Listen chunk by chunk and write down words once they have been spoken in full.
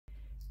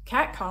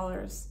Cat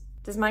collars.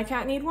 Does my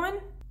cat need one?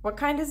 What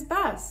kind is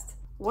best?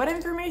 What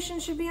information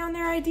should be on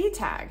their ID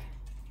tag?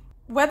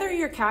 Whether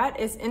your cat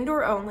is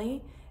indoor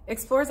only,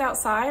 explores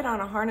outside on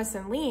a harness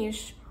and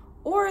leash,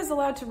 or is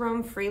allowed to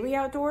roam freely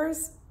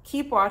outdoors,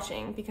 keep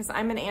watching because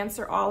I'm going to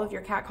answer all of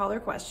your cat collar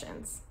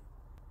questions.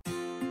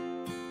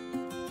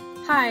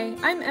 Hi,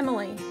 I'm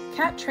Emily,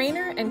 cat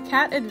trainer and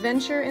cat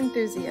adventure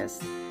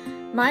enthusiast.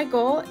 My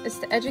goal is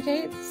to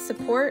educate,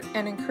 support,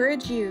 and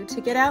encourage you to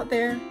get out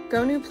there,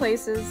 go new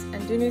places,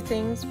 and do new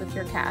things with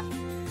your cat.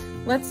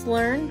 Let's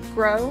learn,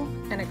 grow,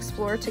 and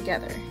explore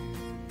together.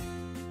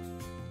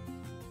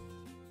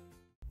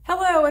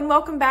 Hello, and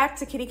welcome back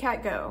to Kitty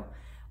Cat Go.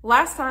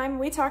 Last time,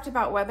 we talked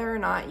about whether or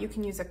not you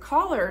can use a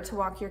collar to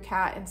walk your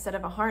cat instead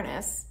of a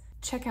harness.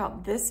 Check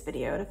out this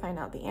video to find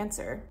out the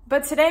answer.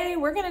 But today,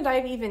 we're going to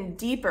dive even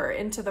deeper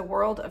into the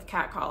world of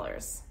cat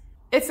collars.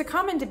 It's a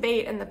common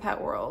debate in the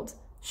pet world.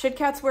 Should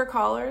cats wear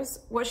collars?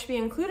 What should be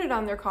included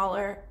on their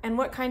collar? And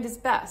what kind is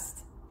best?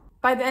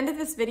 By the end of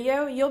this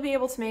video, you'll be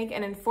able to make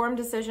an informed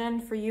decision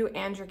for you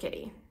and your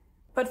kitty.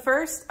 But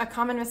first, a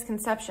common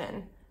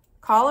misconception.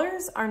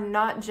 Collars are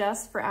not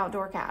just for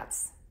outdoor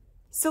cats.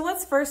 So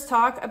let's first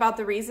talk about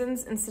the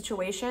reasons and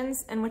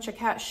situations in which a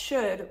cat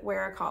should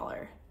wear a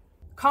collar.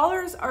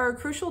 Collars are a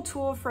crucial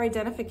tool for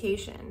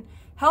identification,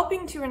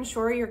 helping to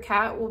ensure your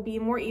cat will be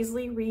more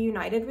easily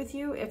reunited with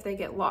you if they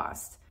get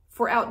lost.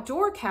 For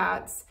outdoor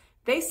cats,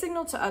 they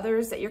signal to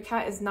others that your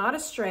cat is not a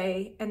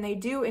stray and they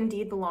do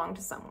indeed belong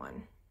to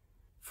someone.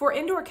 For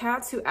indoor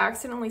cats who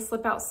accidentally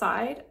slip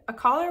outside, a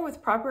collar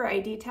with proper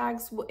ID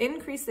tags will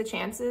increase the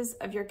chances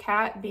of your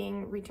cat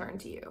being returned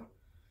to you.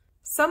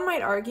 Some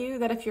might argue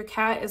that if your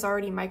cat is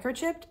already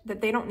microchipped, that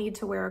they don't need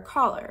to wear a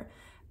collar,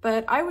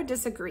 but I would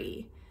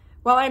disagree.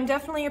 While I'm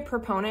definitely a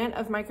proponent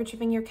of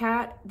microchipping your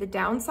cat, the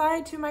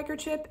downside to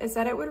microchip is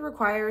that it would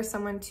require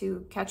someone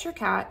to catch your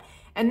cat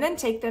and then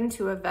take them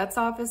to a vet's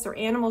office or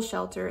animal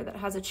shelter that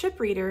has a chip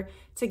reader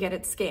to get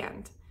it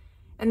scanned.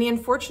 And the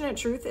unfortunate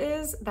truth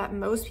is that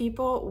most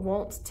people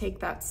won't take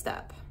that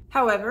step.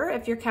 However,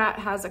 if your cat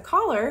has a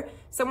collar,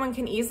 someone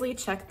can easily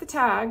check the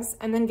tags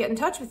and then get in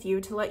touch with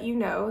you to let you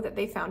know that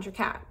they found your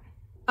cat.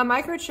 A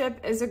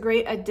microchip is a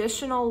great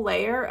additional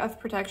layer of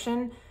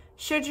protection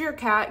should your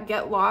cat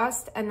get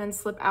lost and then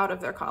slip out of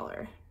their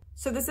collar.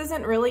 So this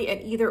isn't really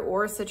an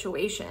either-or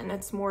situation,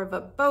 it's more of a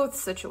both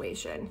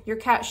situation. Your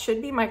cat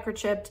should be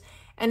microchipped,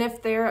 and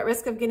if they're at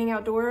risk of getting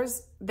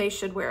outdoors, they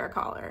should wear a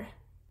collar.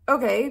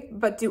 Okay,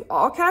 but do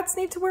all cats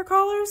need to wear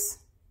collars?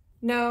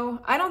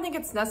 No, I don't think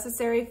it's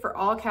necessary for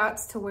all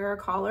cats to wear a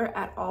collar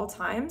at all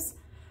times.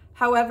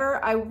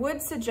 However, I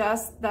would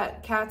suggest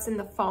that cats in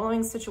the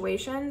following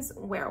situations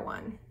wear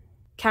one.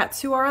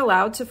 Cats who are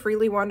allowed to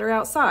freely wander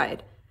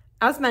outside.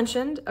 As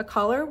mentioned, a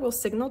collar will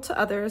signal to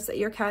others that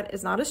your cat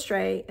is not a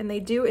stray and they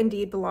do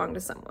indeed belong to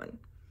someone.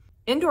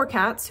 Indoor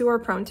cats who are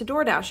prone to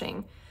door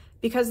dashing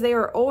because they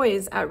are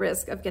always at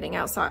risk of getting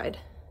outside.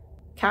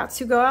 Cats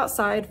who go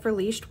outside for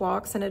leashed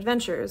walks and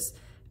adventures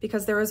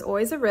because there is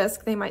always a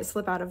risk they might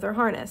slip out of their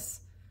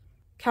harness.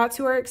 Cats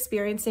who are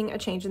experiencing a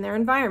change in their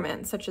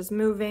environment, such as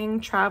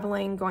moving,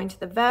 traveling, going to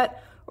the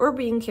vet, or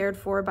being cared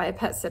for by a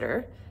pet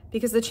sitter,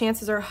 because the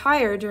chances are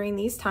higher during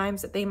these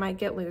times that they might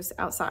get loose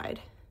outside.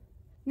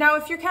 Now,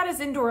 if your cat is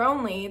indoor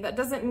only, that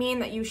doesn't mean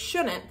that you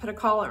shouldn't put a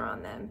collar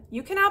on them.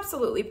 You can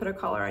absolutely put a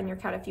collar on your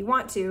cat if you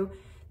want to.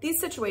 These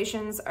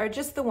situations are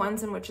just the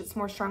ones in which it's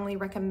more strongly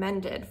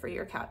recommended for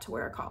your cat to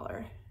wear a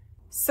collar.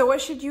 So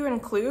what should you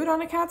include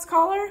on a cat's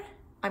collar?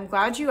 I'm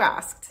glad you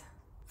asked.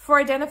 For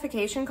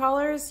identification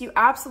collars, you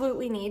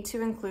absolutely need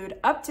to include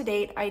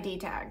up-to-date ID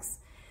tags.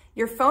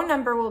 Your phone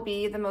number will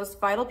be the most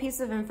vital piece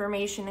of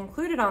information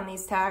included on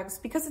these tags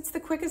because it's the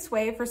quickest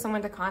way for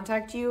someone to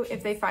contact you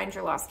if they find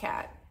your lost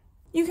cat.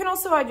 You can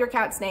also add your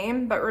cat's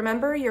name, but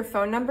remember your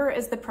phone number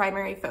is the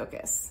primary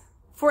focus.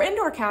 For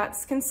indoor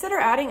cats, consider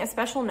adding a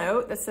special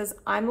note that says,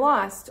 "I'm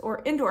lost,"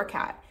 or "indoor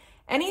cat,"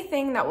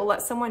 anything that will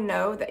let someone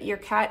know that your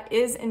cat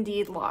is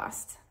indeed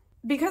lost.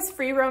 Because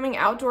free-roaming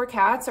outdoor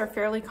cats are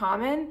fairly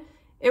common,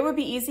 it would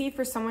be easy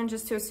for someone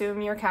just to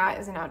assume your cat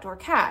is an outdoor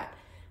cat.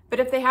 But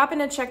if they happen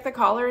to check the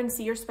collar and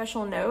see your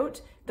special note,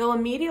 they'll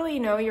immediately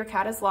know your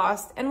cat is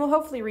lost and will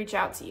hopefully reach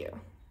out to you.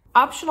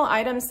 Optional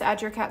items to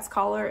add your cat's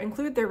collar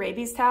include the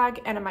rabies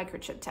tag and a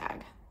microchip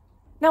tag.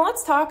 Now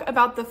let's talk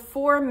about the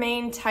four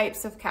main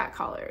types of cat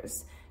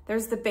collars.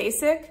 There's the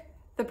basic,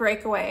 the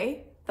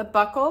breakaway, the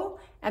buckle,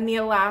 and the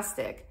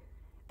elastic.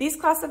 These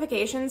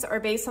classifications are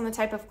based on the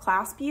type of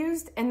clasp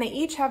used, and they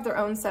each have their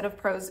own set of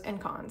pros and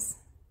cons.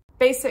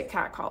 Basic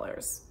cat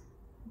collars.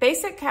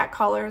 Basic cat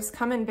collars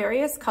come in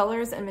various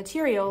colors and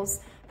materials,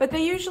 but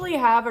they usually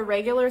have a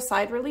regular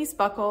side release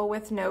buckle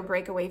with no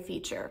breakaway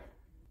feature.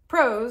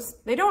 Pros,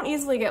 they don't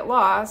easily get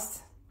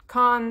lost.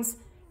 Cons,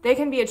 they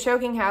can be a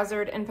choking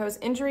hazard and pose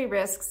injury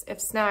risks if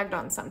snagged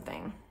on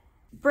something.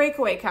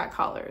 Breakaway cat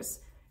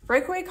collars.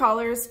 Breakaway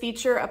collars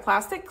feature a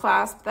plastic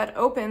clasp that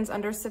opens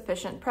under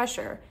sufficient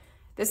pressure.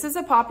 This is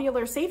a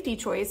popular safety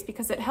choice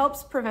because it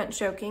helps prevent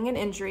choking and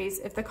injuries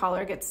if the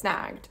collar gets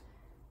snagged.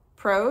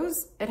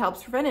 Pros, it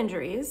helps prevent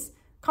injuries.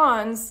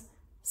 Cons,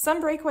 Some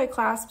Breakaway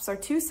clasps are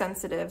too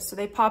sensitive, so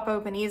they pop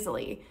open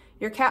easily.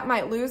 Your cat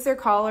might lose their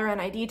collar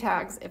and ID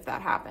tags if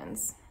that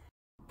happens.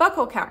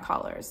 Buckle cat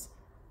collars.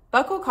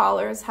 Buckle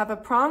collars have a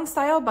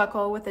prong-style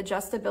buckle with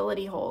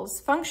adjustability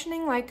holes,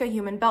 functioning like a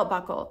human belt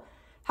buckle.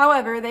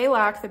 However, they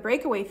lack the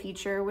breakaway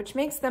feature, which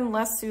makes them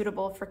less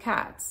suitable for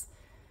cats.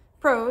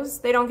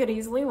 Pros, they don't get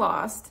easily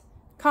lost.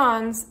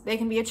 Cons, they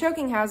can be a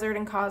choking hazard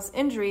and cause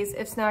injuries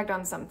if snagged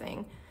on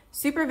something.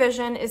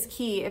 Supervision is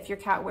key if your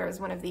cat wears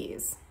one of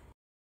these.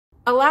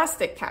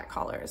 Elastic cat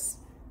collars.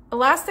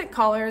 Elastic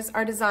collars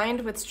are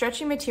designed with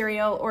stretchy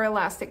material or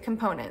elastic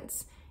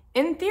components.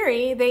 In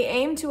theory, they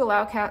aim to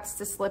allow cats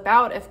to slip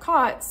out if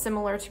caught,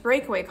 similar to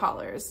breakaway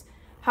collars.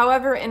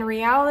 However, in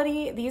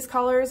reality, these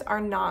collars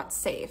are not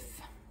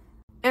safe.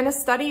 In a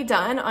study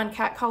done on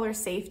cat collar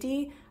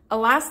safety,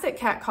 elastic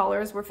cat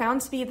collars were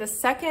found to be the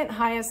second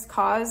highest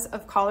cause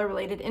of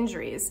collar-related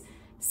injuries,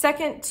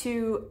 second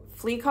to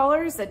flea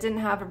collars that didn't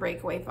have a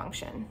breakaway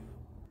function.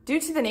 Due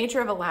to the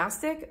nature of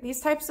elastic, these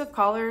types of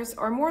collars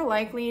are more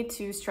likely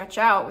to stretch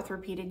out with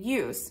repeated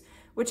use,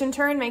 which in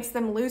turn makes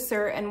them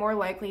looser and more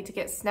likely to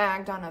get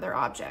snagged on other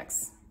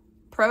objects.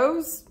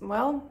 Pros?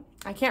 Well,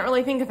 I can't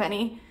really think of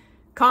any.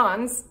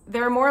 Cons?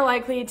 They're more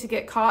likely to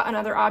get caught on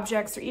other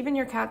objects or even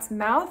your cat's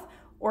mouth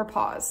or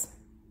paws.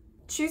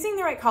 Choosing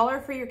the right collar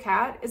for your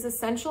cat is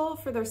essential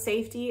for their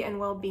safety and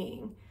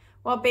well-being.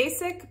 While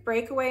basic,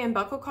 breakaway, and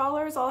buckle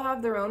collars all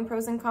have their own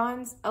pros and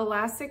cons,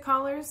 elastic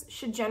collars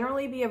should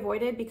generally be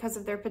avoided because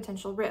of their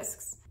potential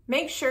risks.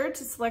 Make sure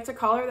to select a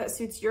collar that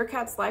suits your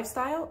cat's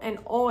lifestyle and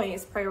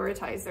always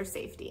prioritize their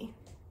safety.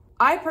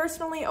 I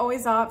personally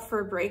always opt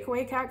for a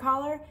breakaway cat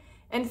collar.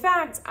 In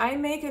fact, I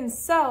make and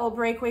sell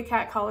breakaway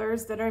cat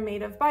collars that are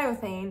made of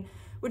Biothane,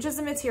 which is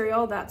a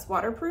material that's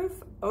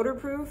waterproof,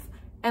 odor-proof,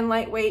 and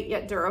lightweight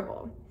yet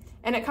durable.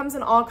 And it comes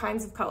in all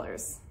kinds of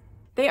colors.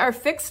 They are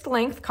fixed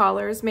length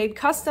collars made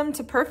custom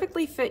to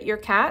perfectly fit your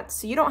cat,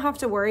 so you don't have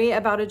to worry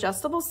about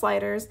adjustable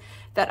sliders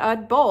that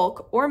add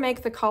bulk or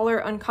make the collar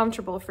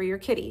uncomfortable for your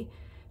kitty.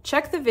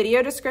 Check the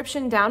video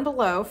description down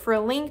below for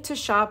a link to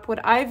shop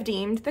what I've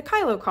deemed the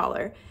Kylo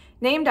Collar,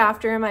 named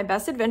after my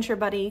best adventure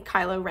buddy,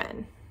 Kylo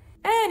Ren.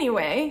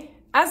 Anyway,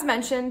 as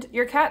mentioned,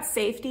 your cat's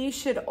safety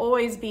should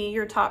always be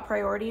your top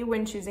priority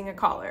when choosing a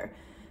collar.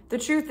 The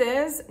truth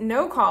is,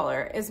 no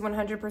collar is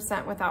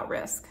 100% without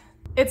risk.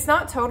 It's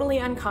not totally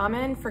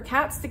uncommon for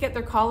cats to get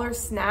their collars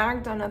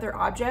snagged on other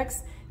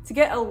objects, to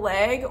get a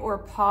leg or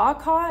paw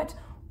caught,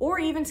 or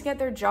even to get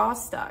their jaw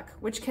stuck,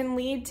 which can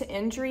lead to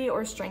injury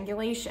or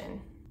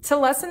strangulation. To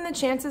lessen the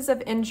chances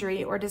of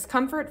injury or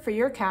discomfort for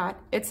your cat,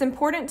 it's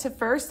important to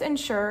first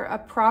ensure a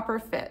proper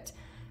fit.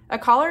 A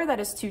collar that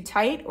is too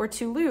tight or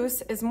too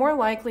loose is more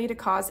likely to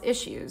cause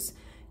issues.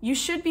 You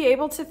should be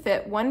able to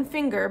fit one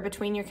finger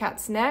between your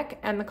cat's neck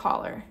and the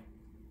collar.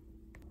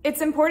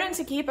 It's important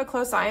to keep a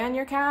close eye on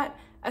your cat,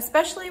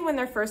 especially when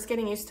they're first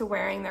getting used to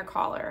wearing their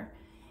collar.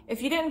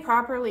 If you didn't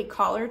properly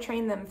collar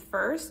train them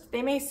first,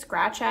 they may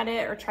scratch at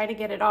it or try to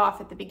get it off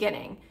at the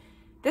beginning.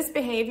 This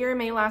behavior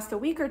may last a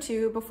week or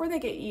two before they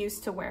get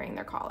used to wearing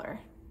their collar.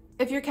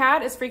 If your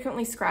cat is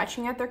frequently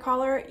scratching at their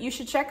collar, you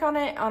should check on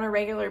it on a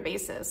regular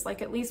basis,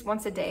 like at least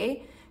once a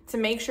day, to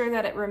make sure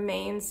that it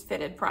remains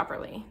fitted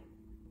properly.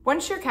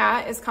 Once your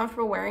cat is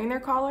comfortable wearing their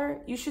collar,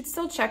 you should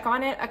still check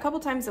on it a couple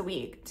times a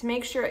week to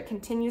make sure it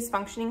continues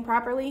functioning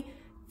properly,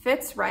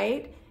 fits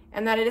right,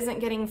 and that it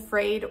isn't getting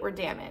frayed or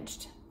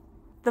damaged.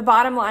 The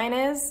bottom line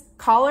is,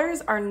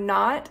 collars are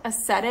not a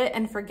set it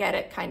and forget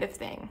it kind of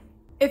thing.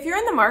 If you're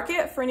in the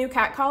market for a new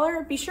cat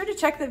collar, be sure to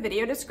check the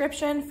video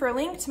description for a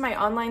link to my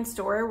online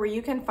store where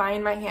you can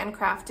find my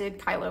handcrafted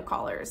Kylo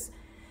collars.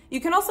 You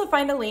can also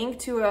find a link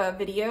to a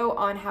video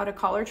on how to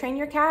collar train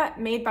your cat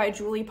made by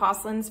Julie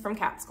Poslins from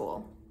Cat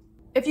School.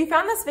 If you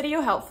found this video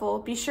helpful,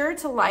 be sure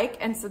to like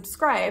and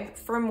subscribe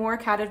for more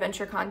cat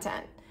adventure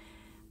content.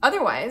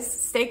 Otherwise,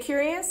 stay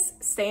curious,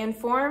 stay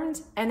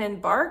informed, and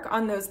embark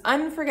on those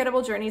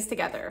unforgettable journeys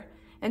together.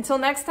 Until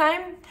next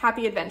time,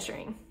 happy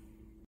adventuring.